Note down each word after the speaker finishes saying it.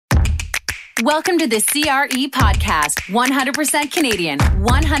Welcome to the CRE Podcast, 100% Canadian,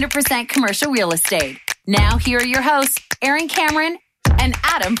 100% commercial real estate. Now, here are your hosts, Aaron Cameron and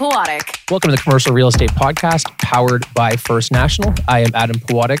Adam Pawatic. Welcome to the Commercial Real Estate Podcast, powered by First National. I am Adam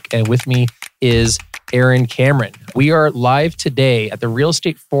Pawatic, and with me is Aaron Cameron. We are live today at the Real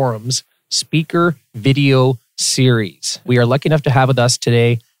Estate Forum's Speaker Video Series. We are lucky enough to have with us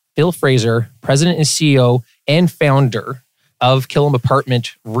today Phil Fraser, President and CEO and founder of Killam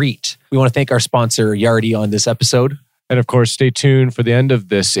Apartment REIT. We want to thank our sponsor, Yardi, on this episode. And of course, stay tuned for the end of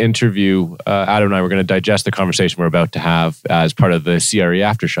this interview. Adam and I were going to digest the conversation we're about to have as part of the CRE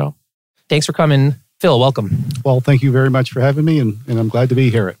After Show. Thanks for coming. Phil, welcome. Well, thank you very much for having me, and I'm glad to be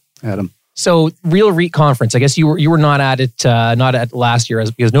here, Adam. So, Real REIT Conference, I guess you were not at it, not at last year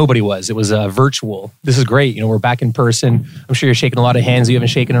because nobody was. It was virtual. This is great. You know, we're back in person. I'm sure you're shaking a lot of hands you haven't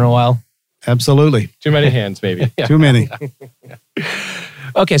shaken in a while. Absolutely. Too many hands, maybe. Too many.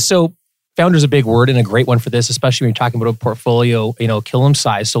 Okay, so founder's a big word and a great one for this, especially when you're talking about a portfolio, Killam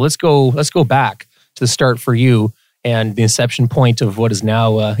size. So let's go back to the start for you and the inception point of what is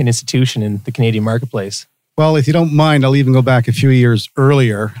now an institution in the Canadian marketplace. Well, if you don't mind, I'll even go back a few years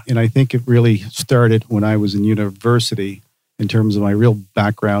earlier. And I think it really started when I was in university in terms of my real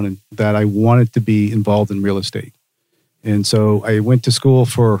background and that I wanted to be involved in real estate. And so I went to school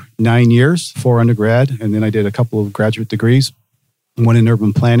for 9 years, 4 undergrad, and then I did a couple of graduate degrees, one in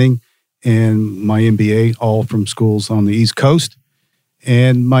urban planning and my MBA, all from schools on the East Coast.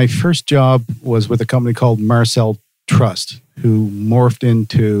 And my first job was with a company called Marcel Trust, who morphed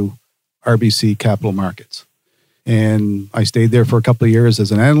into RBC Capital Markets. And I stayed there for a couple of years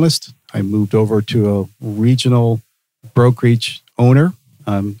as an analyst. I moved over to a regional brokerage owner,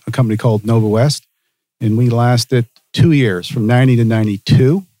 a company called Nova West, and we lasted 2 years, from 90 to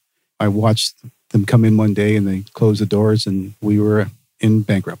 92. I watched them come in one day and they closed the doors and we were in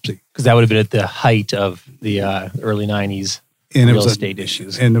bankruptcy. Because that would have been at the height of the early 90s real estate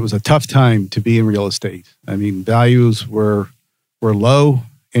issues. And it was a tough time to be in real estate. I mean, values were low.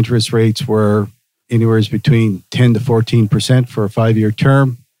 Interest rates were anywhere between 10 to 14% for a 5-year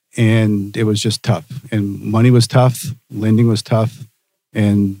term. And it was just tough. And money was tough. Lending was tough.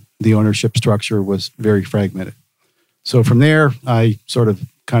 And the ownership structure was very fragmented. So from there, I sort of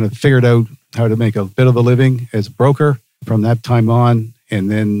kind of figured out how to make a bit of a living as a broker from that time on,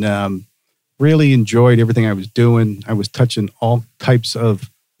 and then really enjoyed everything I was doing. I was touching all types of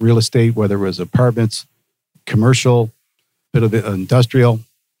real estate, whether it was apartments, commercial, bit of industrial.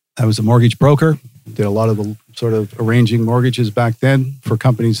 I was a mortgage broker, did a lot of the sort of arranging mortgages back then for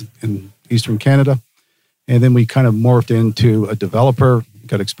companies in Eastern Canada. And then we kind of morphed into a developer,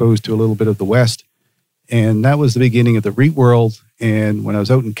 got exposed to a little bit of the West. And that was the beginning of the REIT world. And when I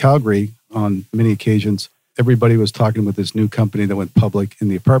was out in Calgary on many occasions, everybody was talking with this new company that went public in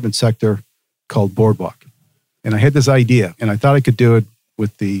the apartment sector called Boardwalk. And I had this idea, and I thought I could do it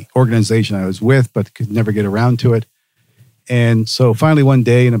with the organization I was with, but could never get around to it. And so finally one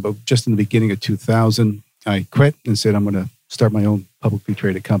day, just in the beginning of 2000, I quit and said, I'm going to start my own publicly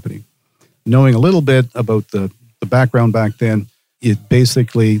traded company. Knowing a little bit about the background back then,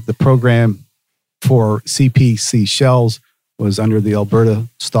 the program for CPC shells was under the Alberta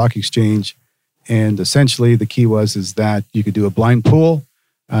Stock Exchange. And essentially the key is that you could do a blind pool.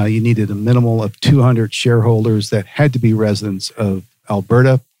 You needed a minimal of 200 shareholders that had to be residents of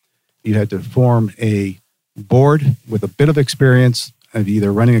Alberta. You had to form a board with a bit of experience of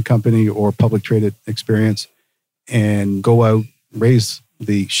either running a company or public traded experience and go out, raise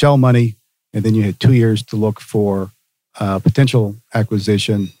the shell money. And then you had 2 years to look for potential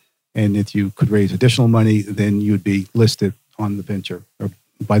acquisition. And if you could raise additional money, then you would be listed on the venture. Or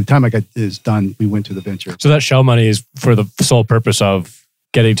by the time I got this done, we went to the venture. So that shell money is for the sole purpose of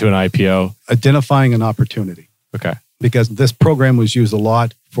getting to an IPO? Identifying an opportunity. Okay. Because this program was used a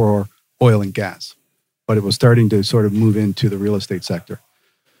lot for oil and gas, but it was starting to sort of move into the real estate sector.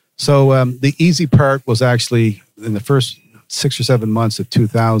 So the easy part was actually in the first 6 or 7 months of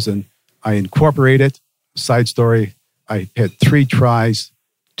 2000, I incorporated. Side story, I had 3 tries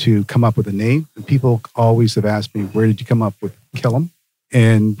to come up with a name. And people always have asked me, where did you come up with Killam?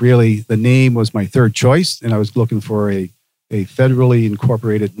 And really, the name was my third choice. And I was looking for a federally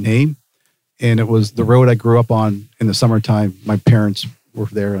incorporated name. And it was the road I grew up on in the summertime. My parents were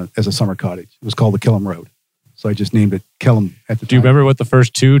there as a summer cottage. It was called the Killam Road. So I just named it Killam at the time. Do you remember what the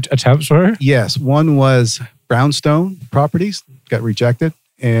first 2 attempts were? Yes. One was Brownstone Properties, got rejected,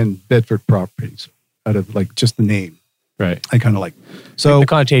 and Bedford Properties, out of just the name. Right. I kind of like. So the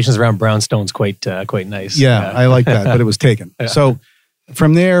connotations around brownstone's quite nice. Yeah, I like that, but it was taken. Yeah. So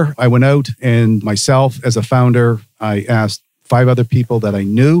from there, I went out and myself as a founder, I asked 5 other people that I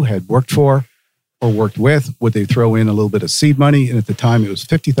knew had worked for or worked with, would they throw in a little bit of seed money? And at the time, it was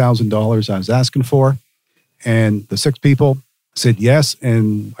 $50,000 I was asking for. And the 6 people said yes.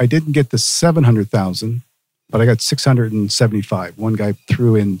 And I didn't get the $700,000, but I got $675,000. One guy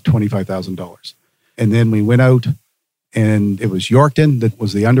threw in $25,000. And then we went out, and it was Yorkton that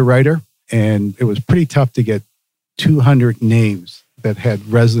was the underwriter. And it was pretty tough to get 200 names that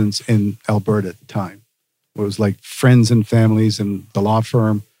had residence in Alberta at the time. It was like friends and families, and the law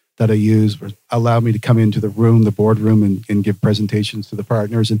firm that I used allowed me to come into the room, the boardroom, and give presentations to the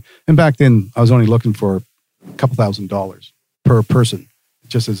partners. And back then, I was only looking for a couple $1,000s per person,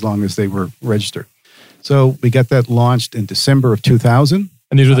 just as long as they were registered. So we got that launched in December of 2000.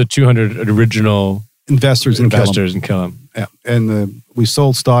 And these were the 200 original investors in Killam. Yeah. And we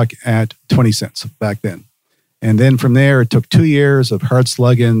sold stock at 20 cents back then. And then from there, it took 2 years of hard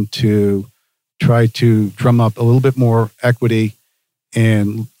slugging to try to drum up a little bit more equity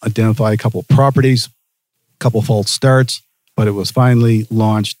and identify a couple of properties, a couple of false starts. But it was finally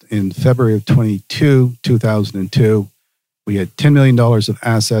launched in February of 2002. We had $10 million of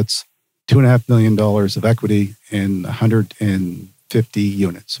assets, $2.5 million of equity, and 150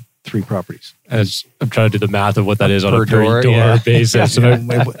 units, 3 properties. As I'm trying to do the math of what that is on Per a per door, door yeah. basis. About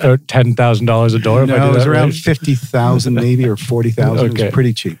 $10,000 a door. No, it was around 50,000 maybe, or 40,000. It Okay. was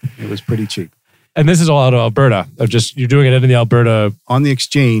pretty cheap. It was pretty cheap. And this is all out of Alberta. You're doing it in the Alberta. On the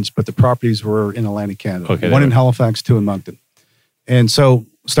exchange, but the properties were in Atlantic Canada. Okay, One in there. Halifax, 2 in Moncton. And so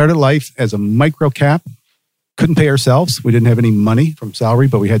started life as a micro cap. Couldn't pay ourselves. We didn't have any money from salary,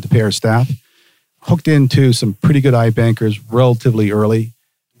 but we had to pay our staff. Hooked into some pretty good iBankers relatively early.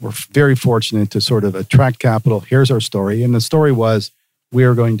 We're very fortunate to sort of attract capital. Here's our story. And the story was we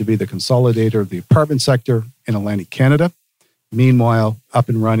are going to be the consolidator of the apartment sector in Atlantic Canada. Meanwhile, up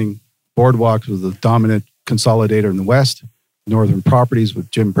and running, Boardwalk was the dominant consolidator in the West. Northern Properties with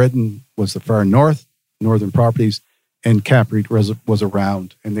Jim Britton was the far north. Northern Properties and CapREIT was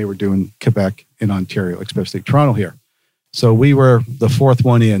around, and they were doing Quebec and Ontario, especially Toronto here. So we were the 4th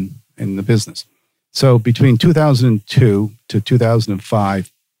one in the business. So between 2002 to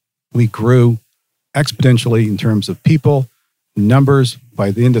 2005, we grew exponentially in terms of people, numbers.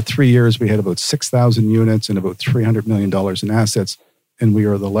 By the end of 3 years, we had about 6,000 units and about $300 million in assets. And we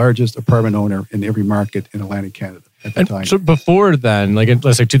are the largest apartment owner in every market in Atlantic Canada at the time. So before then, like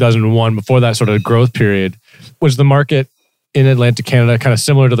let's say 2001, before that sort of growth period, was the market in Atlantic Canada kind of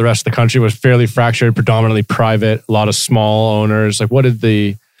similar to the rest of the country? Was fairly fractured, predominantly private, a lot of small owners. Like what did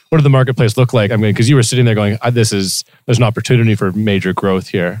the marketplace look like? I mean, because you were sitting there going, there's an opportunity for major growth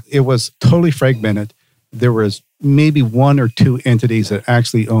here. It was totally fragmented. There was maybe 1 or 2 entities that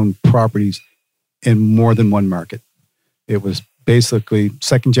actually owned properties in more than one market. It was basically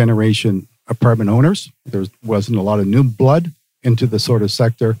second generation apartment owners. There wasn't a lot of new blood into the sort of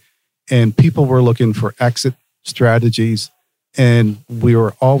sector, and people were looking for exit strategies. And we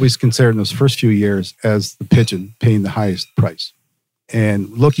were always considered in those first few years as the pigeon paying the highest price. And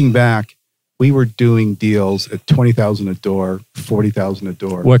looking back, we were doing deals at $20,000 a door, $40,000 a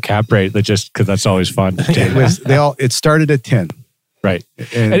door. What cap rate? Just because that's always fun. It started at 10. Right.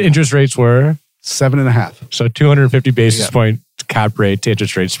 And And interest rates were 7.5. so 250 basis Yeah. point cap rate to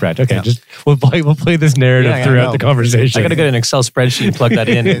interest rate spread. Okay, Yeah. just we'll play this narrative Yeah, I throughout know. the conversation. I got to get an Excel spreadsheet and plug that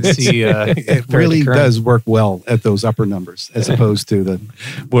in and see. It really does work well at those upper numbers as opposed to the...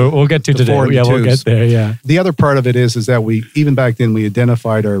 We'll get to The today. 4 and Yeah, we'll 2s. get there. Yeah. The other part of it is that we, even back then, we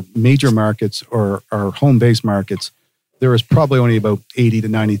identified our major markets or our home-based markets. There was probably only about 80 to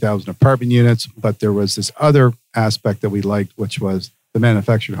 90,000 apartment units, but there was this other aspect that we liked, which was the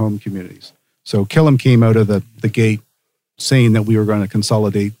manufactured home communities. So Killam came out of the gate saying that we were going to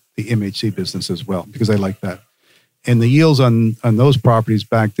consolidate the MHC business as well, because I liked that. And the yields on those properties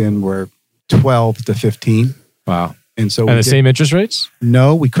back then were 12 to 15. Wow. And so And the same interest rates?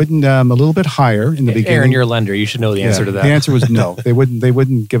 No, we couldn't. A little bit higher in the beginning. Aaron, you're a lender. You should know the answer to that. The answer was no. They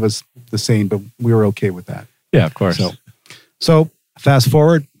wouldn't give us the same, but we were okay with that. Yeah, of course. So fast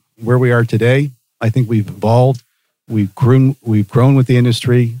forward where we are today. I think we've evolved. We've grown with the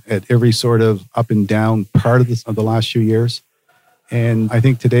industry at every sort of up and down part of the last few years. And I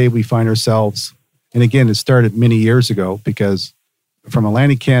think today we find ourselves, and again, it started many years ago, because from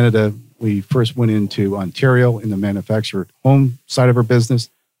Atlantic Canada, we first went into Ontario in the manufactured home side of our business,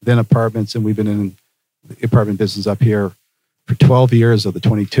 then apartments, and we've been in the apartment business up here for 12 years of the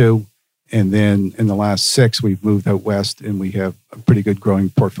 22. And then in the last 6, we've moved out west, and we have a pretty good growing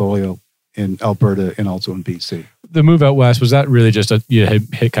portfolio in Alberta and also in BC. The move out west, was that really just you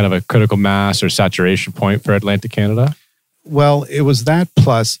hit kind of a critical mass or saturation point for Atlantic Canada? Well, it was that,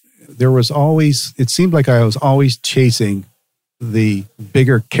 plus there was always, it seemed like I was always chasing the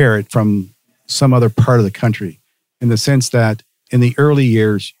bigger carrot from some other part of the country, in the sense that in the early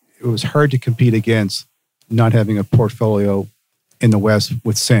years, it was hard to compete against not having a portfolio in the West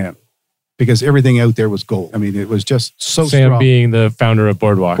with Sam, because everything out there was gold. I mean, it was just so Sam strong. being the founder of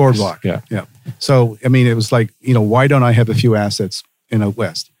Boardwalk. Yeah. So, I mean, it was like, why don't I have a few assets in out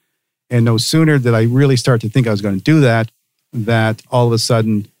West? And no sooner did I really start to think I was going to do that all of a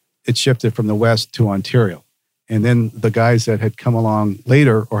sudden it shifted from the West to Ontario. And then the guys that had come along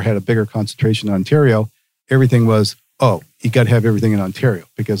later or had a bigger concentration in Ontario, everything was, oh, you got to have everything in Ontario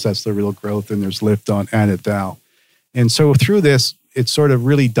because that's the real growth, and there's lift on and at Val. And so through this, it sort of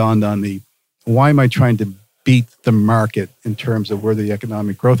really dawned on me, why am I trying to beat the market in terms of where the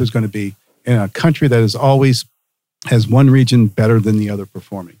economic growth is going to be in a country that is always has one region better than the other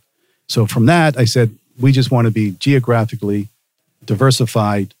performing? So from that, I said, we just want to be geographically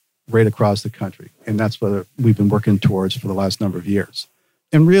diversified right across the country. And that's what we've been working towards for the last number of years.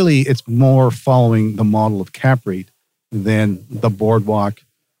 And really, it's more following the model of CapREIT than the Boardwalk,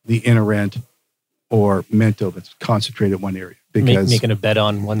 the InterRent, or Minto that's concentrated in one area. Because making a bet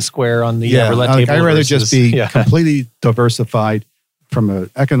on one square on the roulette I'd table. rather just be completely diversified from an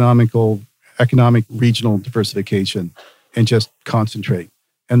economic regional diversification and just concentrate.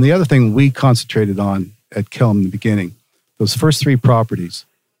 And the other thing we concentrated on at Killam in the beginning, those first 3 properties,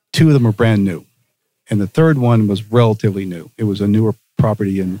 2 of them were brand new. And the third one was relatively new. It was a newer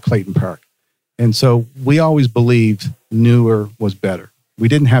property in Clayton Park. And so we always believed newer was better. We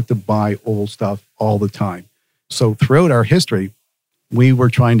didn't have to buy old stuff all the time. So throughout our history, we were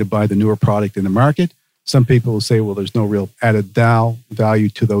trying to buy the newer product in the market. Some people will say, well, there's no real added value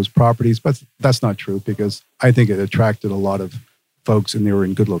to those properties, but that's not true because I think it attracted a lot of folks and they were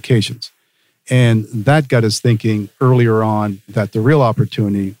in good locations. And that got us thinking earlier on that the real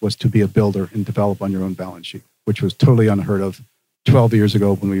opportunity was to be a builder and develop on your own balance sheet, which was totally unheard of 12 years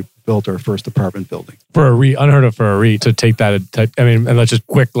ago when we built our first apartment building. For a REIT, unheard of for a REIT to take that. I mean, and let's just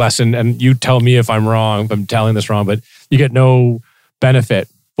quick lesson, and you tell me if I'm wrong, if I'm telling this wrong, but you get no benefit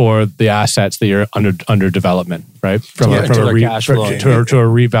for the assets that you're under development, right? From a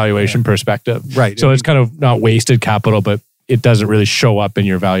revaluation perspective. Right. So it's kind of not wasted capital, but it doesn't really show up in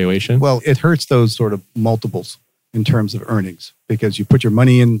your valuation. Well, it hurts those sort of multiples in terms of earnings because you put your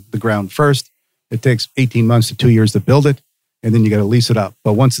money in the ground first. It takes 18 months to 2 years to build it, and then you got to lease it up.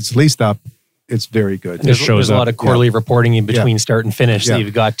 But once it's leased up, it's very good. There's a lot of quarterly reporting in between start and finish that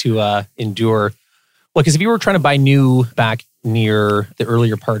you've got to endure. Well, because if you were trying to buy new back near the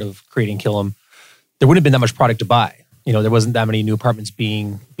earlier part of creating Killam, there wouldn't have been that much product to buy. There wasn't that many new apartments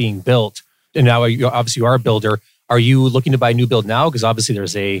being built. And now you are a builder. Are you looking to buy new build now? Because obviously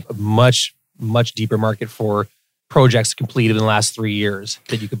there's a much, much deeper market for projects completed in the last 3 years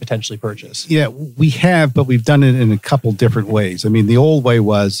that you could potentially purchase. Yeah, we have, but we've done it in a couple different ways. I mean, the old way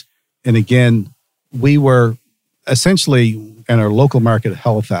was, and again, we were essentially in our local market of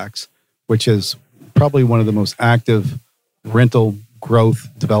Halifax, which is probably one of the most active rental growth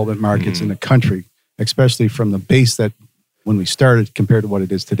development markets in the country, especially from the base that when we started compared to what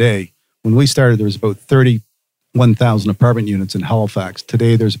it is today. When we started, there was about 31,000 apartment units in Halifax.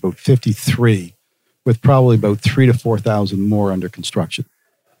 Today, there's about 53, with probably about 3,000 to 4,000 more under construction.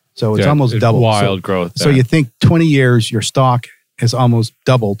 So it's almost doubled. Wild growth. So you think 20 years, your stock has almost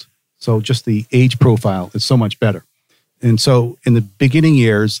doubled. So just the age profile is so much better. And so in the beginning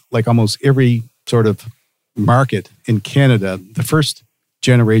years, like almost every sort of market in Canada, the first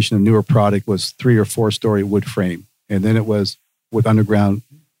generation of newer product was 3 or 4 story wood frame. And then it was with underground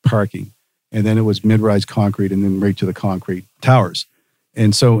parking. And then it was mid-rise concrete and then right to the concrete towers.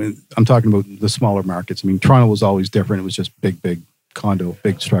 And so I'm talking about the smaller markets. I mean, Toronto was always different. It was just big condo,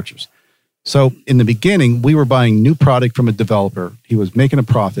 big structures. So in the beginning, we were buying new product from a developer. He was making a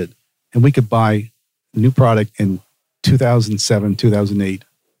profit, and we could buy new product in 2007, 2008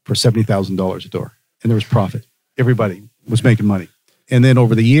 for $70,000 a door. And there was profit. Everybody was making money. And then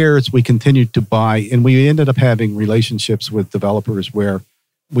over the years, we continued to buy, and we ended up having relationships with developers where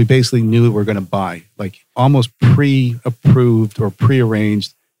we basically knew we were going to buy, like almost pre-approved or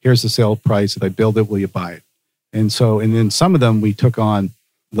pre-arranged. Here's the sale price. If I build it, will you buy it? And then some of them, we took on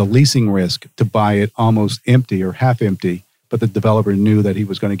the leasing risk to buy it almost empty or half empty, but the developer knew that he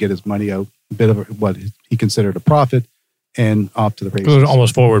was going to get his money out, a bit of what he considered a profit, and off to the races. It was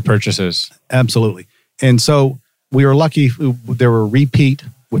almost forward purchases. Absolutely. And so we were lucky. There were repeat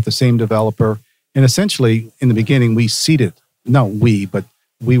with the same developer. And essentially, in the beginning, we seeded, not we, but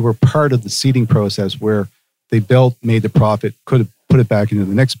we were part of the seeding process where they built, made the profit, could put it back into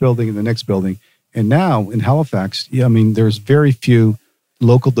the next building and the next building. And now in Halifax, there's very few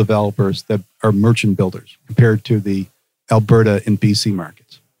local developers that are merchant builders compared to the Alberta and BC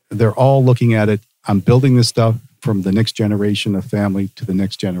markets. they're all looking at it. I'm building this stuff from the next generation of family to the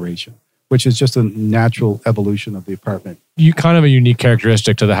next generation, which is just a natural evolution of the apartment. You kind of a unique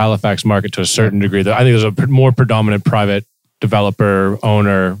characteristic to the Halifax market to a certain degree. I think there's a more predominant private developer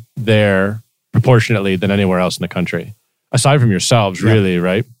owner there proportionately than anywhere else in the country, aside from yourselves, really,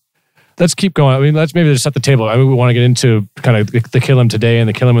 right? Let's keep going. I mean, let's maybe just set the table. I mean, we want to get into kind of the Killam today and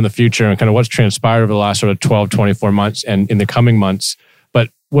the Killam in the future and kind of what's transpired over the last sort of 12, 24 months and in the coming months. But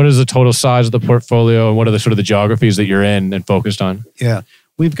what is the total size of the portfolio and what are the sort of the geographies that you're in and focused on? Yeah.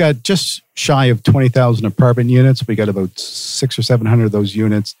 We've got just shy of 20,000 apartment units. We got about 600 or 700 of those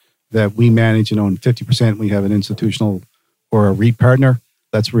units that we manage and own 50%. We have an institutional or a REIT partner.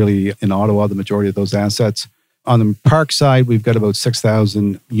 That's really in Ottawa, the majority of those assets. On the park side, we've got about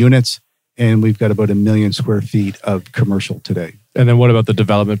 6,000 units and we've got about 1 million square feet of commercial today. And then what about the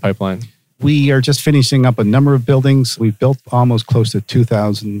development pipeline? We are just finishing up a number of buildings. We've built almost close to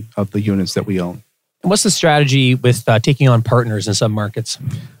 2,000 of the units that we own. And what's the strategy with taking on partners in some markets?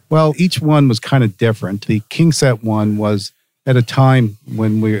 Well, each one was kind of different. The KingSett one was at a time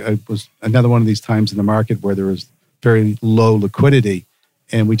when it was another one of these times in the market where there was very low liquidity.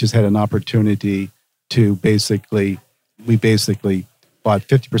 And we just had an opportunity to we basically bought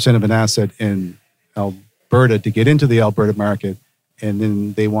 50% of an asset in Alberta to get into the Alberta market. And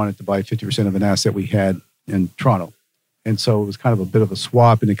then they wanted to buy 50% of an asset we had in Toronto. And so it was kind of a bit of a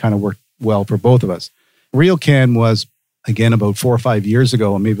swap and it kind of worked well for both of us. RioCan was, again, about 4 or 5 years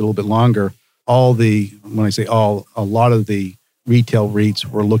ago, and maybe a little bit longer. A lot of the retail REITs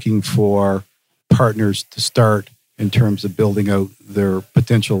were looking for partners to start in terms of building out their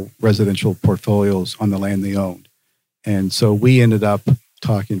potential residential portfolios on the land they owned. And so we ended up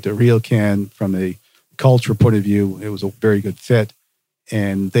talking to RioCan from a culture point of view. It was a very good fit.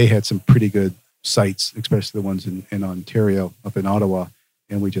 And they had some pretty good sites, especially the ones in Ontario, up in Ottawa.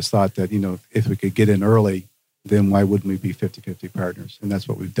 And we just thought that, if we could get in early, then why wouldn't we be 50-50 partners? And that's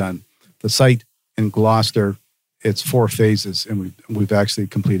what we've done. The site in Gloucester, it's 4 phases, and we've actually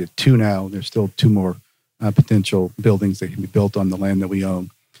completed 2 now. There's still 2 more potential buildings that can be built on the land that we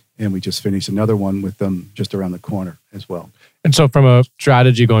own. And we just finished another one with them just around the corner as well. And so from a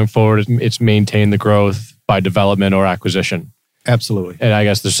strategy going forward, it's maintain the growth by development or acquisition. Absolutely. And I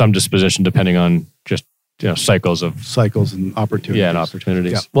guess there's some disposition depending on just cycles and opportunities. Yeah, and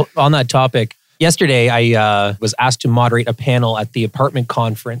opportunities. Yeah. Well, on that topic, yesterday I was asked to moderate a panel at the apartment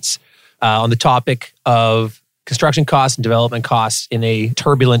conference on the topic of construction costs and development costs in a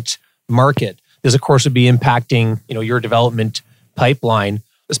turbulent market. This, of course, would be impacting your development pipeline,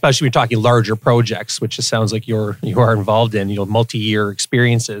 especially when you're talking larger projects, which it sounds like you are involved in, multi-year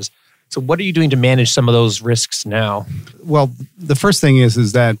experiences. So what are you doing to manage some of those risks now? Well, the first thing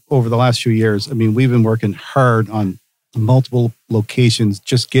is that over the last few years, we've been working hard on multiple locations,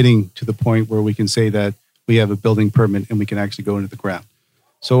 just getting to the point where we can say that we have a building permit and we can actually go into the ground.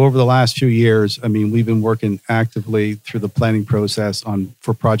 So over the last few years, we've been working actively through the planning process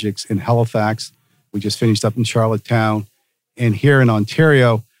for projects in Halifax. We just finished up in Charlottetown. And here in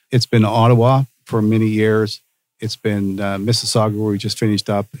Ontario, it's been Ottawa for many years. It's been Mississauga, where we just finished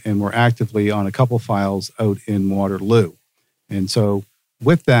up, and we're actively on a couple files out in Waterloo. And so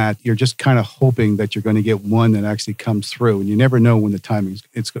with that, you're just kind of hoping that you're going to get one that actually comes through. And you never know when the timing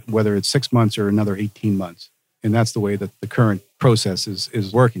is, whether it's 6 months or another 18 months. And that's the way that the current process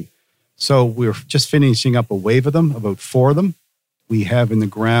is working. So we're just finishing up a wave of them, about 4 of them. We have in the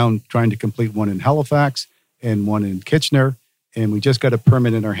ground trying to complete one in Halifax and one in Kitchener. And we just got a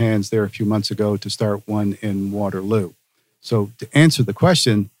permit in our hands there a few months ago to start one in Waterloo. So to answer the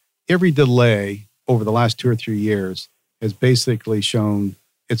question, every delay over the last 2 or 3 years has basically shown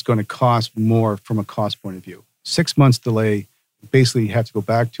it's going to cost more from a cost point of view. 6 months delay, basically you have to go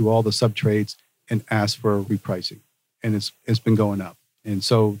back to all the subtrades and ask for repricing. And it's been going up. And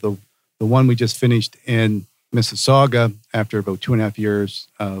so the one we just finished in Mississauga, after about 2.5 years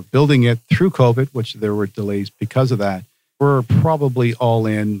of building it through COVID, which there were delays because of that, we're probably all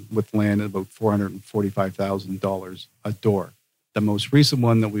in with land at about $445,000 a door. The most recent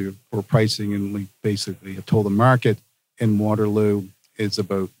one that we were pricing, and we basically have told the market in Waterloo, is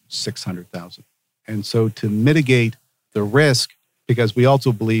about $600,000. And so to mitigate the risk, because we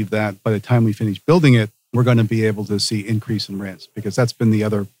also believe that by the time we finish building it, we're going to be able to see increase in rents, because that's been the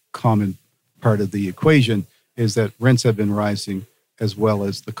other common part of the equation, is that rents have been rising as well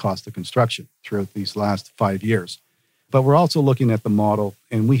as the cost of construction throughout these last 5 years. But we're also looking at the model,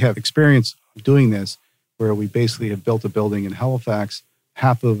 and we have experience doing this, where we basically have built a building in Halifax.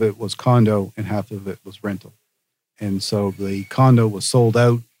 Half of it was condo and half of it was rental. And so the condo was sold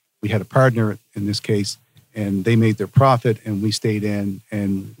out. We had a partner in this case, and they made their profit, and we stayed in,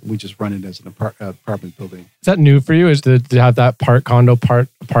 and we just run it as an apartment building. Is that new for you? Is to have that part condo, part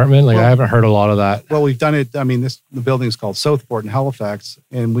apartment? Like, I haven't heard a lot of that. Well, we've done it. I mean, the building is called Southport in Halifax,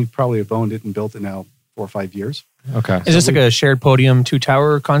 and we probably have owned it and built it now 4 or 5 years. Okay. Is this like a shared podium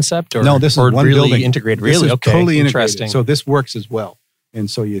 2-tower concept? Or, no, this is or one really building. integrated. This Really? is Okay. totally Interesting. integrated. So this works as well. And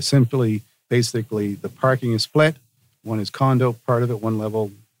so you simply, basically, the parking is split. One is condo, part of it, one level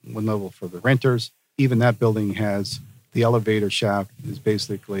for the renters. Even that building has the elevator shaft is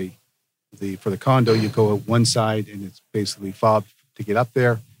basically for the condo, you go at one side and it's basically fob to get up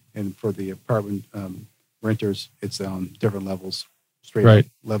there. And for the apartment renters, it's on different levels, straight Right.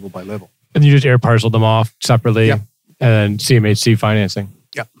 up, level by level. And you just air parcel them off separately, Yeah. and then CMHC financing.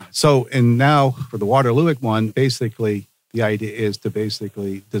 Yeah. So, and now for the Waterlooic one, basically the idea is to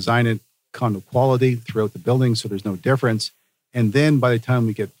basically design it condo quality throughout the building so there's no difference. And then by the time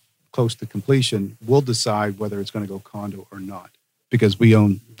we get close to completion, we'll decide whether it's going to go condo or not because we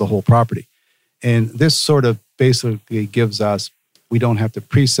own the whole property. And this sort of basically gives us, we don't have to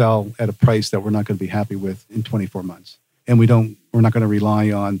pre-sell at a price that we're not going to be happy with in 24 months. And we're not going to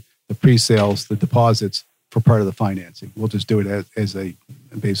rely on the pre-sales, the deposits for part of the financing. We'll just do it as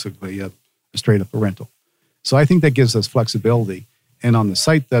basically a straight up rental. So I think that gives us flexibility. And on the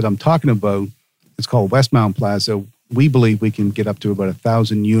site that I'm talking about, it's called Westmount Plaza. We believe we can get up to about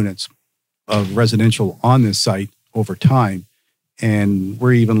 1,000 units of residential on this site over time. And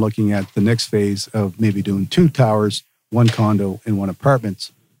we're even looking at the next phase of maybe doing 2 towers, 1 condo and 1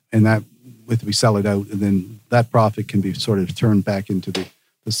 apartments. And that, if we sell it out, and then that profit can be sort of turned back into the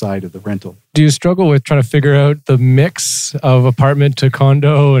side of the rental. Do you struggle with trying to figure out the mix of apartment to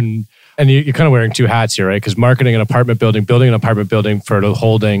condo? And you're kind of wearing 2 hats here, right? Because marketing an apartment building, building an apartment building for the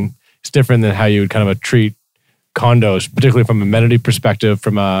holding is different than how you would kind of treat condos, particularly from amenity perspective,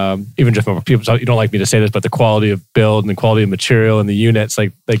 from even just from people. You don't like me to say this, but the quality of build and the quality of material and the units,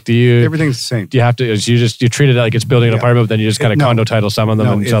 like do you? Everything's the same. Do you have to? You treat it like it's building an apartment, but then you just kind of condo title some of them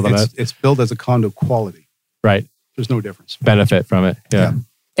and sell them out. It's built as a condo quality. Right. There's no difference. Benefit from it. Yeah.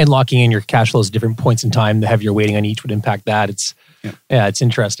 And locking in your cash flows at different points in time, the heavier weighting on each would impact that. It's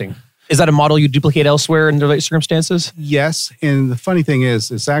interesting. Is that a model you duplicate elsewhere in the related circumstances? Yes. And the funny thing is,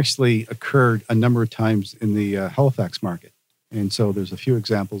 it's actually occurred a number of times in the Halifax market. And so there's a few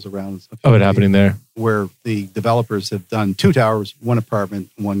examples around of it happening there where the developers have done 2 towers, 1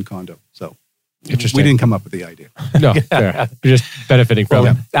 apartment, 1 condo. So interesting. We didn't come up with the idea. No, fair. You're just benefiting from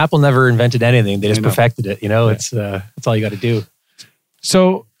it. Apple never invented anything. They just perfected it. It's that's all you got to do.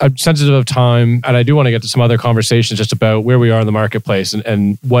 So I'm sensitive of time, and I do want to get to some other conversations just about where we are in the marketplace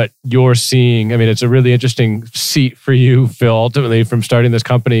and what you're seeing. I mean, it's a really interesting seat for you, Phil, ultimately from starting this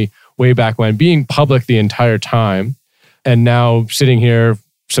company way back when, being public the entire time, and now sitting here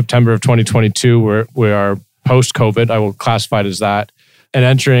September of 2022, we are post-COVID, I will classify it as that, and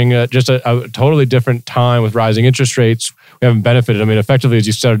entering just a totally different time with rising interest rates. We haven't benefited. I mean, effectively, as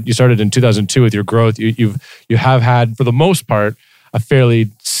you started in 2002 with your growth, you have had, for the most part, a fairly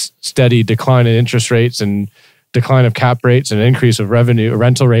steady decline in interest rates and decline of cap rates and increase of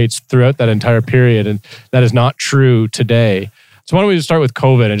rental rates throughout that entire period. And that is not true today. So why don't we just start with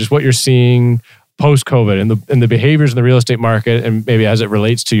COVID and just what you're seeing post-COVID and the behaviors in the real estate market, and maybe as it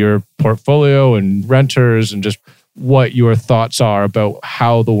relates to your portfolio and renters, and just what your thoughts are about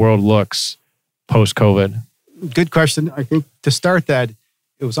how the world looks post-COVID. Good question. I think to start that,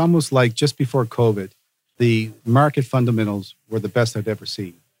 it was almost like just before COVID, the market fundamentals were the best I'd ever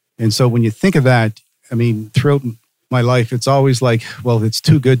seen. And so when you think of that, I mean, throughout my life, it's always like, well, it's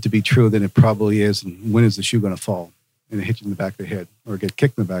too good to be true, then it probably is. And when is the shoe going to fall and hit you in the back of the head or get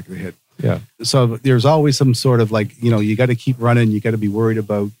kicked in the back of the head? Yeah. So there's always some sort of like, you got to keep running. You got to be worried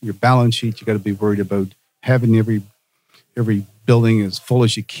about your balance sheet. You got to be worried about having every building as full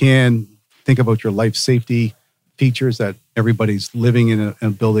as you can. Think about your life safety features, that everybody's living in a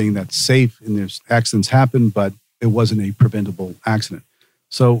building that's safe and there's accidents happen, but it wasn't a preventable accident.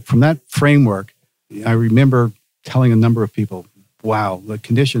 So from that framework, I remember telling a number of people, wow, the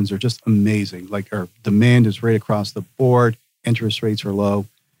conditions are just amazing. Like our demand is right across the board. Interest rates are low.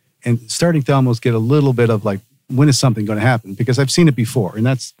 And starting to almost get a little bit of like, when is something going to happen? Because I've seen it before. And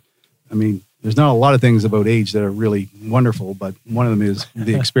there's not a lot of things about age that are really wonderful, but one of them is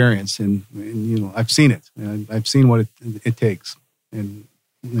the experience. And I've seen it. And I've seen what it takes. And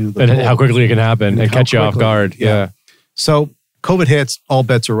how quickly it can happen and catch you off guard. Yeah. So COVID hits, all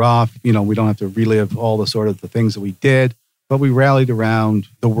bets are off. We don't have to relive all the sort of the things that we did, but we rallied around.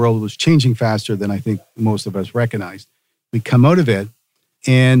 The world was changing faster than I think most of us recognized. We come out of it.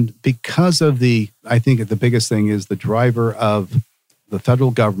 And because of I think the biggest thing is the driver of the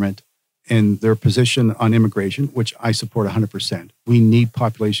federal government and their position on immigration, which I support 100%. We need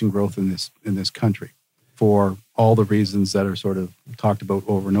population growth in this country for all the reasons that are sort of talked about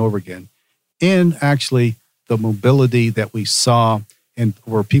over and over again. And actually, the mobility that we saw, and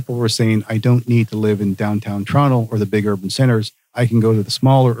where people were saying, I don't need to live in downtown Toronto or the big urban centers. I can go to the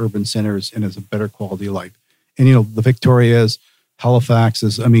smaller urban centers and it's a better quality of life. And, the Victorias,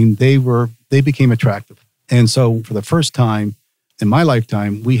 Halifaxes, they became attractive. And so for the first time in my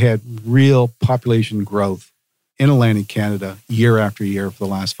lifetime, we had real population growth in Atlantic Canada year after year for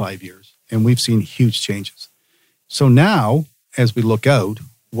the last 5 years. And we've seen huge changes. So now, as we look out,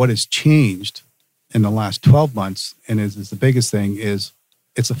 what has changed in the last 12 months, and is the biggest thing, is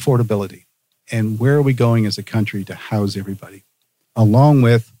it's affordability. And where are we going as a country to house everybody? Along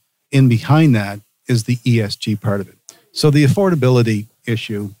with, in behind that, is the ESG part of it. So the affordability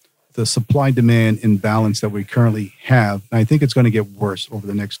issue, the supply-demand imbalance that we currently have, and I think it's going to get worse over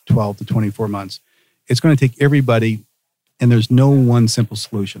the next 12 to 24 months. It's going to take everybody, and there's no one simple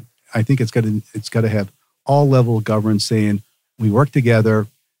solution. I think it's got to have all level of government saying, we work together.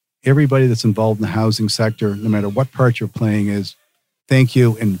 Everybody that's involved in the housing sector, no matter what part you're playing, is thank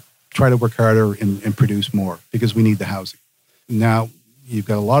you and try to work harder and produce more because we need the housing. Now, you've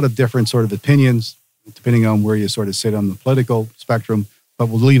got a lot of different sort of opinions depending on where you sort of sit on the political spectrum, but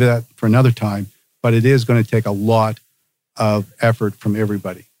we'll leave that for another time. But it is going to take a lot of effort from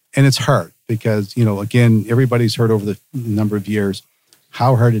everybody. And it's hard because, again, everybody's heard over the number of years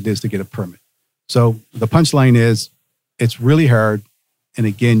how hard it is to get a permit. So the punchline is it's really hard. And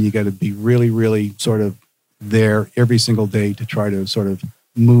again, you got to be really, really sort of there every single day to try to sort of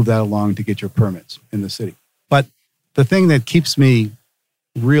move that along to get your permits in the city. But the thing that keeps me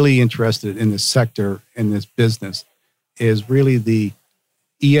really interested in this sector and this business is really the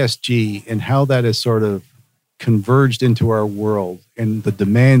ESG and how that is sort of converged into our world and the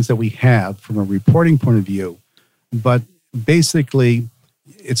demands that we have from a reporting point of view. But basically,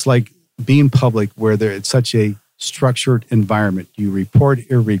 it's like being public where it's such a structured environment. You report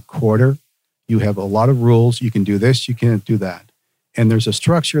every quarter. You have a lot of rules. You can do this, you can't do that. And there's a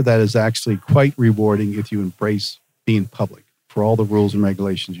structure that is actually quite rewarding if you embrace being public for all the rules and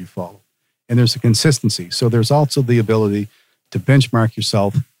regulations you follow. And there's a consistency. So there's also the ability to benchmark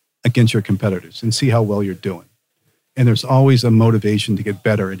yourself against your competitors and see how well you're doing. And there's always a motivation to get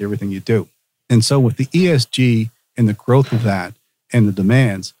better at everything you do. And so with the ESG and the growth of that and the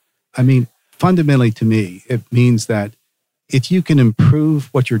demands, fundamentally to me, it means that if you can improve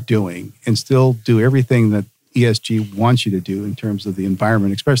what you're doing and still do everything that ESG wants you to do in terms of the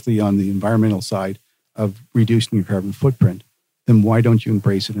environment, especially on the environmental side of reducing your carbon footprint, then why don't you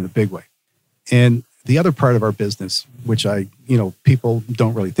embrace it in a big way? And the other part of our business, which people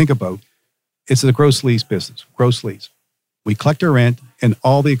don't really think about, it's the gross lease business, gross lease. We collect our rent and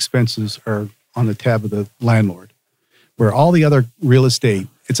all the expenses are on the tab of the landlord. Where all the other real estate,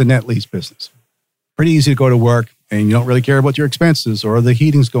 it's a net lease business. Pretty easy to go to work and you don't really care about your expenses or the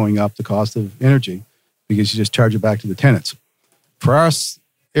heating's going up, the cost of energy, because you just charge it back to the tenants. For us,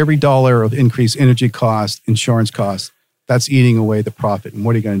 every dollar of increased energy cost, insurance costs, that's eating away the profit. And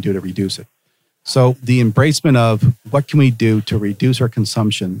what are you going to do to reduce it? So the embracement of what can we do to reduce our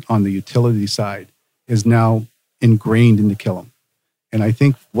consumption on the utility side is now ingrained into Killam. And I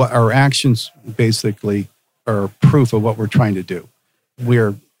think what our actions basically are proof of what we're trying to do.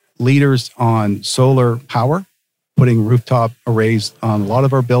 We're leaders on solar power, putting rooftop arrays on a lot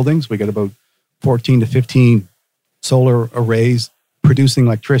of our buildings. We got about 14 to 15 solar arrays producing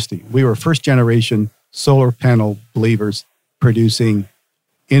electricity. We were first generation solar panel believers producing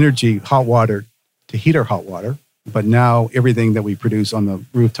energy, hot water, to heat our hot water. But now everything that we produce on the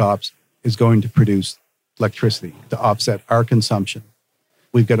rooftops is going to produce electricity to offset our consumption.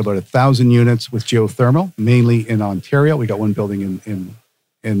 We've got about 1,000 units with geothermal, mainly in Ontario. We got one building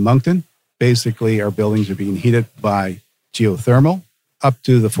in Moncton. Basically, our buildings are being heated by geothermal up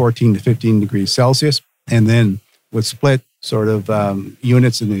to the 14 to 15 degrees Celsius. And then with split sort of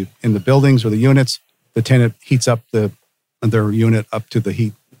units in the buildings or the units, the tenant heats up their unit up to the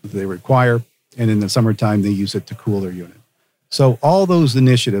heat they require. And in the summertime, they use it to cool their unit. So all those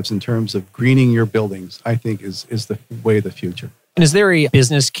initiatives in terms of greening your buildings, I think is the way of the future. And is there a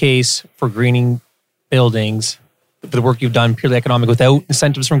business case for greening buildings for the work you've done purely economic without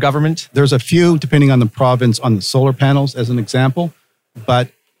incentives from government? There's a few, depending on the province, on the solar panels as an example. But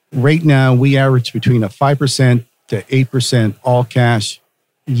right now, we average between a 5% to 8% all cash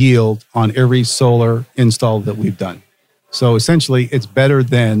yield on every solar install that we've done. So essentially, it's better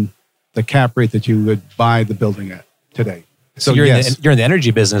than the cap rate that you would buy the building at today. So you're in the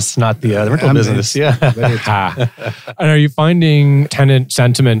energy business, not the rental business. Yeah. And are you finding tenant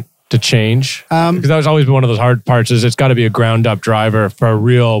sentiment to change? Because that was always been one of those hard parts, is it's got to be a ground up driver for a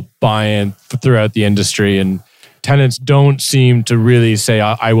real buy-in throughout the industry. And tenants don't seem to really say,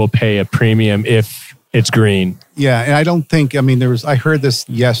 I will pay a premium if it's green. Yeah, and I don't think, I heard this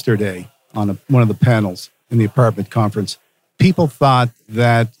yesterday on one of the panels in the apartment conference. People thought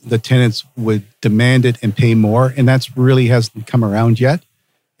that the tenants would demand it and pay more, and that's really hasn't come around yet.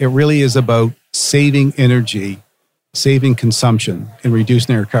 It really is about saving energy, saving consumption, and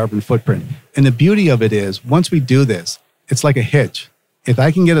reducing our carbon footprint. And the beauty of it is, once we do this, it's like a hitch. If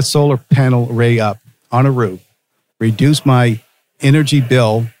I can get a solar panel array up on a roof, reduce my energy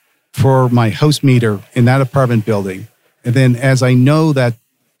bill for my house meter in that apartment building, and then as I know that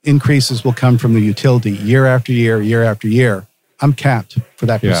increases will come from the utility year after year, year after year, I'm capped for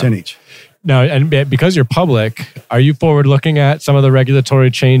that percentage. Now, and because you're public, are you forward looking at some of the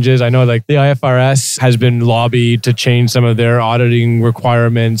regulatory changes? I know like the IFRS has been lobbied to change some of their auditing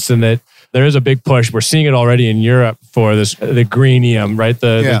requirements, and that there is a big push. We're seeing it already in Europe for this, the greenium, right?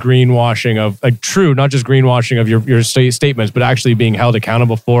 The greenwashing of, like, true, not just greenwashing of your statements, but actually being held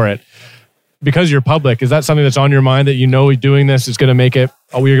accountable for it. Because you're public, is that something that's on your mind, that doing this is going to make it,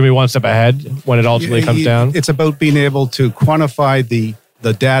 we're going to be one step ahead when it ultimately comes down? It's about being able to quantify the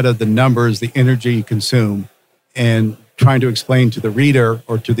data, the numbers, the energy you consume, and trying to explain to the reader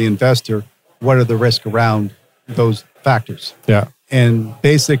or to the investor what are the risks around those factors. Yeah. And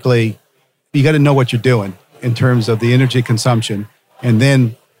basically, you got to know what you're doing in terms of the energy consumption, and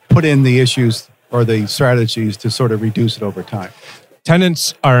then put in the issues or the strategies to sort of reduce it over time.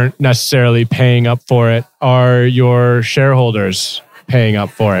 Tenants aren't necessarily paying up for it. Are your shareholders paying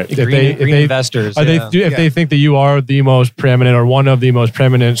up for it? Green investors. If they think that you are the most preeminent or one of the most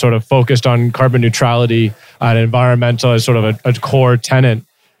preeminent, sort of focused on carbon neutrality and environmental as sort of a core tenant,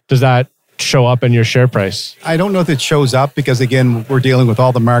 does that show up in your share price? I don't know if it shows up because, again, we're dealing with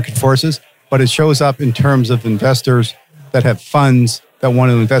all the market forces, but it shows up in terms of investors that have funds that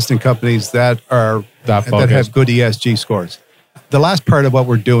want to invest in companies that have good ESG scores. The last part of what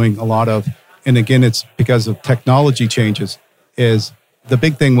we're doing a lot of, and again, it's because of technology changes, is the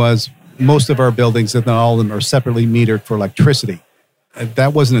big thing was most of our buildings, if not all of them, are separately metered for electricity.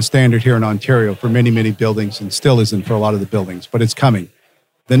 That wasn't a standard here in Ontario for many, many buildings, and still isn't for a lot of the buildings, but it's coming.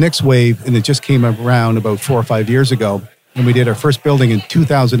 The next wave, and it just came around about 4 or 5 years ago, and we did our first building in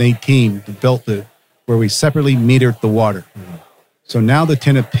 2018, built it, where we separately metered the water. So now the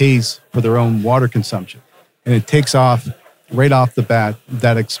tenant pays for their own water consumption, and it takes off right off the bat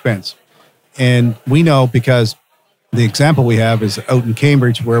that expense. And we know, because the example we have is out in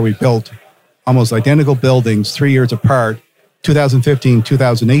Cambridge, where we built almost identical buildings 3 years apart, 2015,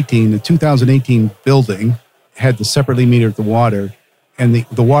 2018. The 2018 building had to separately meter the water, and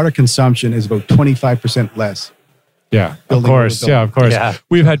the water consumption is about 25% less. Yeah, of course. Yeah, of course. Yeah.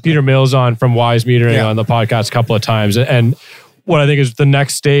 We've had Peter Mills on from Wise Metering on the podcast a couple of times, and what I think is the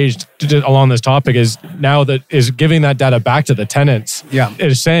next stage along this topic is now that is giving that data back to the tenants. Yeah.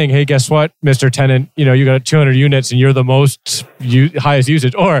 It is saying, hey, guess what, Mr. Tenant, you got 200 units and you're the most highest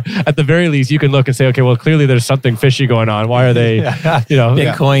usage. Or at the very least, you can look and say, okay, well, clearly there's something fishy going on. Why are they,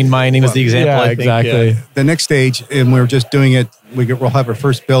 Bitcoin mining was the example. Yeah, exactly. Yeah. The next stage, and we're just doing it, we'll have our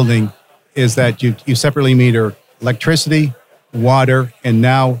first building, is that you separately meter electricity, water, and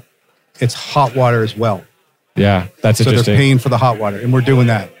now it's hot water as well. Yeah, that's so interesting. So they're paying for the hot water, and we're doing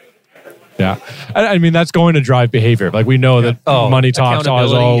that. Yeah. I mean, that's going to drive behavior. Like, we know that money talks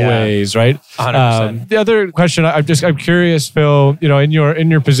as always, right? 100%. The other question, I'm curious, Phil, in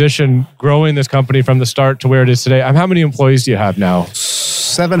your position, growing this company from the start to where it is today, how many employees do you have now?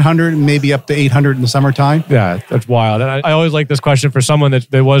 700, maybe up to 800 in the summertime. Yeah, that's wild. And I always like this question for someone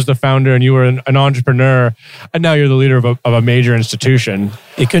that was the founder and you were an entrepreneur, and now you're the leader of a major institution.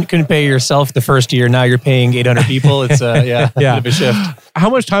 You couldn't pay yourself the first year. Now you're paying 800 people. It's a bit of a shift. How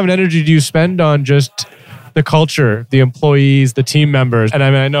much time and energy do you spend on just the culture, the employees, the team members? And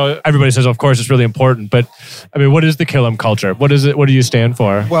I mean, I know everybody says, of course, it's really important, but I mean, what is the Killam culture? What is it? What do you stand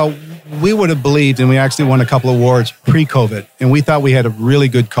for? Well, we would have believed, and we actually won a couple of awards pre-COVID, and we thought we had a really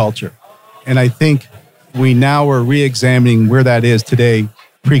good culture. And I think we now are re-examining where that is today,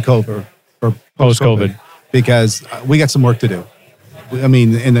 pre-COVID or post-COVID, because we got some work to do. I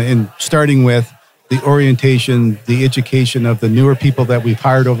mean, in starting with the orientation, the education of the newer people that we've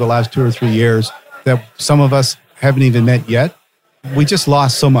hired over the last 2 or 3 years, that some of us haven't even met yet. We just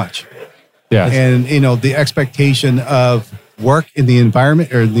lost so much. Yeah. And, the expectation of work in the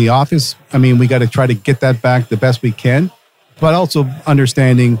environment or in the office, I mean, we got to try to get that back the best we can, but also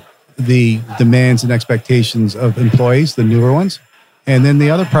understanding the demands and expectations of employees, the newer ones. And then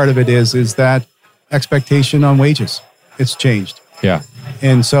the other part of it is that expectation on wages. It's changed. Yeah.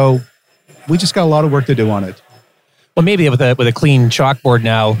 And so we just got a lot of work to do on it. Well, maybe with a clean chalkboard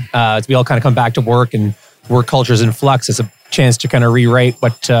now, as we all kind of come back to work and work culture's in flux, it's a chance to kind of rewrite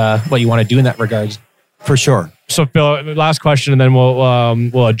what you want to do in that regard. For sure. So Phil, last question, and then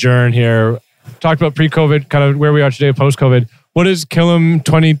we'll adjourn here. Talked about pre-COVID, kind of where we are today, post-COVID. What does Killam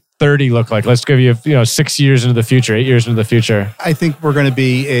 2030 look like? Let's give you 6 years into the future, 8 years into the future. I think we're going to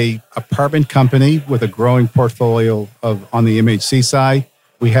be a apartment company with a growing portfolio on the MHC side.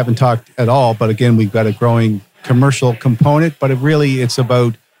 We haven't talked at all, but again, we've got a growing commercial component, but it's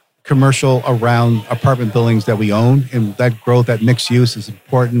about commercial around apartment buildings that we own, and that growth, that mixed use is an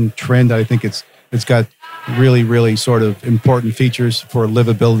important trend. I think it's got really, really sort of important features for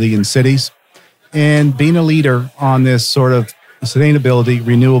livability in cities. And being a leader on this sort of sustainability,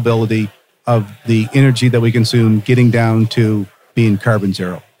 renewability of the energy that we consume, getting down to being carbon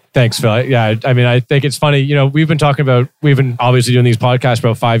zero. Thanks, Phil. Yeah, I mean, I think it's funny. We've been obviously doing these podcasts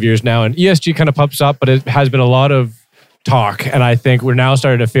about 5 years now, and ESG kind of pops up, but it has been a lot of talk. And I think we're now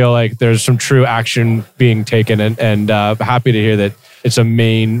starting to feel like there's some true action being taken, and happy to hear that it's a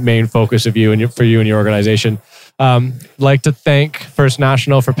main focus of you and your organization. Like to thank First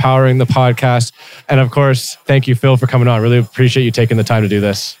National for powering the podcast. And of course, thank you, Phil, for coming on. Really appreciate you taking the time to do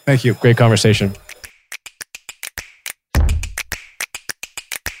this. Thank you. Great conversation.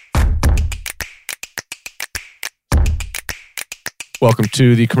 Welcome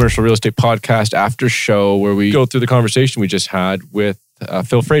to the Commercial Real Estate Podcast after show, where we go through the conversation we just had with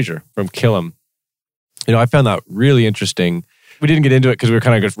Phil Fraser from Killam. I found that really interesting. We didn't get into it because we were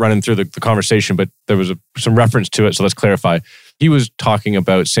kind of just running through the conversation, but there was some reference to it, so let's clarify. He was talking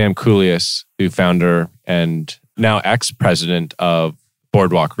about Sam Koulias, the founder and now ex-president of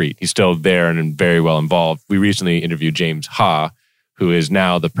Boardwalk REIT. He's still there and very well involved. We recently interviewed James Ha, who is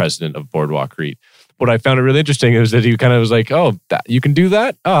now the president of Boardwalk REIT. What I found really interesting is that he kind of was like, "Oh, you can do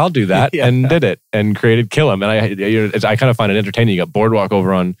that? Oh, I'll do that," and did it and created Killam. And I kind of find it entertaining. You got Boardwalk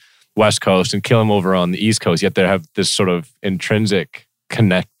over on West Coast and Killam over on the East Coast, yet they have this sort of intrinsic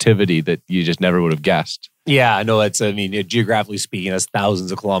connectivity that you just never would have guessed. Yeah, no, geographically speaking, that's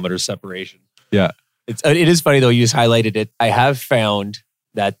thousands of kilometers separation. Yeah. It is funny though, you just highlighted it. I have found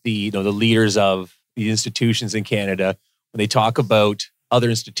that the leaders of the institutions in Canada, when they talk about other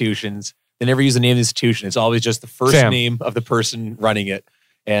institutions, they never use the name of the institution. It's always just the first name of the person running it.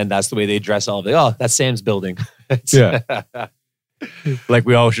 And that's the way they address all of it. Oh, that's Sam's building. Yeah. Like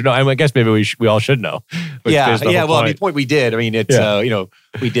we all should know. I guess maybe we all should know. Yeah. Well, the point we did. We did. So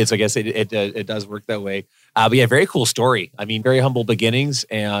I guess it does work that way. But yeah, very cool story. Very humble beginnings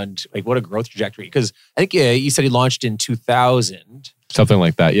and like what a growth trajectory. Because I think you said he launched in 2000. Something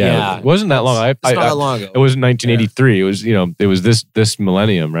like that. Yeah. It wasn't that long. It's not that long ago. It was 1983. Yeah. It was this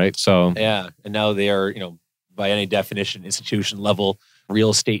millennium, right? So yeah, and now they are by any definition institution level real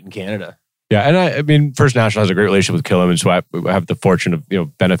estate in Canada. Yeah, and First National has a great relationship with Killam, and so I have the fortune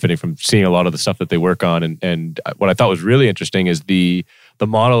of benefiting from seeing a lot of the stuff that they work on. And what I thought was really interesting is the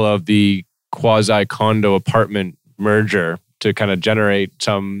model of the quasi condo apartment merger to kind of generate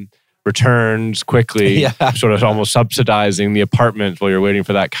some returns quickly, sort of almost subsidizing the apartments while you're waiting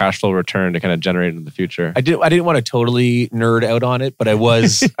for that cash flow return to kind of generate in the future. I didn't want to totally nerd out on it, but I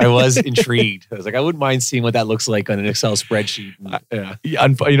was intrigued. I was like, I wouldn't mind seeing what that looks like on an Excel spreadsheet.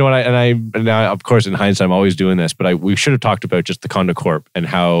 You know what? And now, of course, in hindsight, I'm always doing this, but we should have talked about just the condo corp and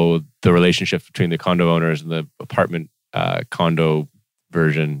how the relationship between the condo owners and the apartment condo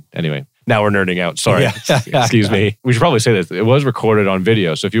version. Anyway. Now we're nerding out. Sorry. Excuse me. We should probably say this. It was recorded on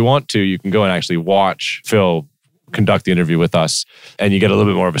video. So if you want to, you can go and actually watch Phil conduct the interview with us and you get a little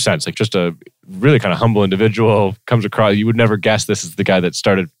bit more of a sense. Like just a really kind of humble individual comes across. You would never guess this is the guy that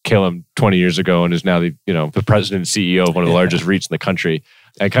started Killam 20 years ago and is now the president and CEO of one of the largest REITs in the country.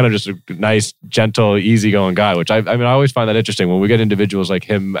 And kind of just a nice, gentle, easygoing guy, which I always find that interesting when we get individuals like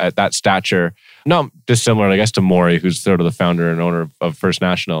him at that stature, not dissimilar, I guess, to Maury, who's sort of the founder and owner of First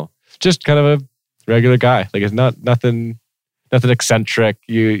National. Just kind of a regular guy. Like it's nothing eccentric.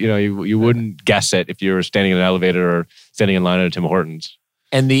 You wouldn't guess it if you were standing in an elevator or standing in line at a Tim Hortons.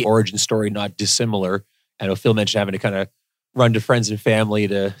 And the origin story not dissimilar. I know Phil mentioned having to kind of run to friends and family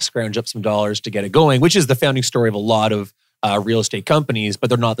to scrounge up some dollars to get it going, which is the founding story of a lot of real estate companies, but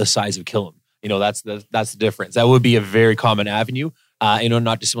they're not the size of Killam. That's the difference. That would be a very common avenue.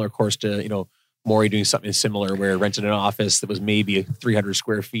 Not dissimilar, of course, to Maury doing something similar where rented an office that was maybe 300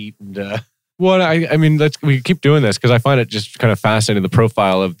 square feet and Well, I mean, we keep doing this because I find it just kind of fascinating, the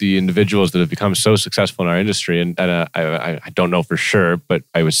profile of the individuals that have become so successful in our industry. And I don't know for sure, but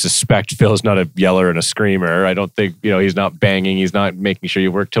I would suspect Phil is not a yeller and a screamer. I don't think, he's not banging. He's not making sure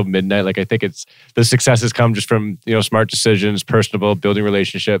you work till midnight. Like, I think the successes come just from, smart decisions, personable, building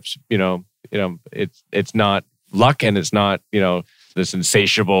relationships. It's not luck, and it's not, this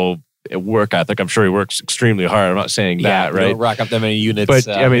insatiable work ethic. I'm sure he works extremely hard. I'm not saying that, right? Don't rack up that many units. But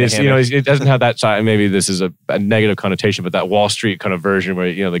I mean, it's, it doesn't have that side. Maybe this is a negative connotation, but that Wall Street kind of version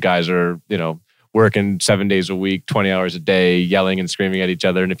where, the guys are, working 7 days a week, 20 hours a day, yelling and screaming at each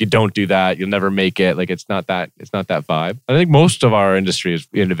other. And if you don't do that, you'll never make it. Like, it's not that vibe. I think most of our industry is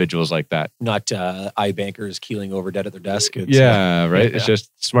individuals like that. Not iBankers keeling over dead at their desk. Right? Yeah. It's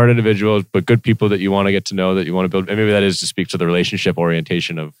just smart individuals, but good people that you want to get to know, that you want to build. And maybe that is to speak to the relationship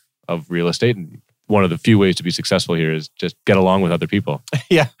orientation of real estate. And one of the few ways to be successful here is just get along with other people.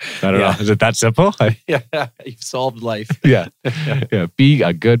 Yeah. I don't know. Is it that simple? Yeah. You've solved life. Yeah. Be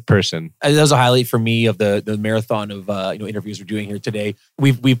a good person. That was a highlight for me of the marathon of interviews we're doing here today.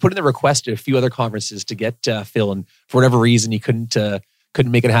 We've put in the request at a few other conferences to get Phil, and for whatever reason he couldn't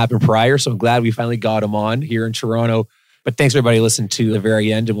make it happen prior. So I'm glad we finally got him on here in Toronto. But thanks everybody listening to the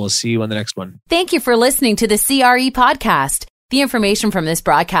very end, and we'll see you on the next one. Thank you for listening to the CRE podcast. The information from this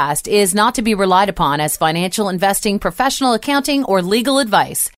broadcast is not to be relied upon as financial investing, professional accounting, or legal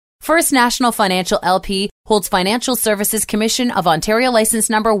advice. First National Financial LP holds Financial Services Commission of Ontario license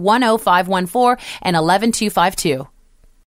number 10514 and 11252.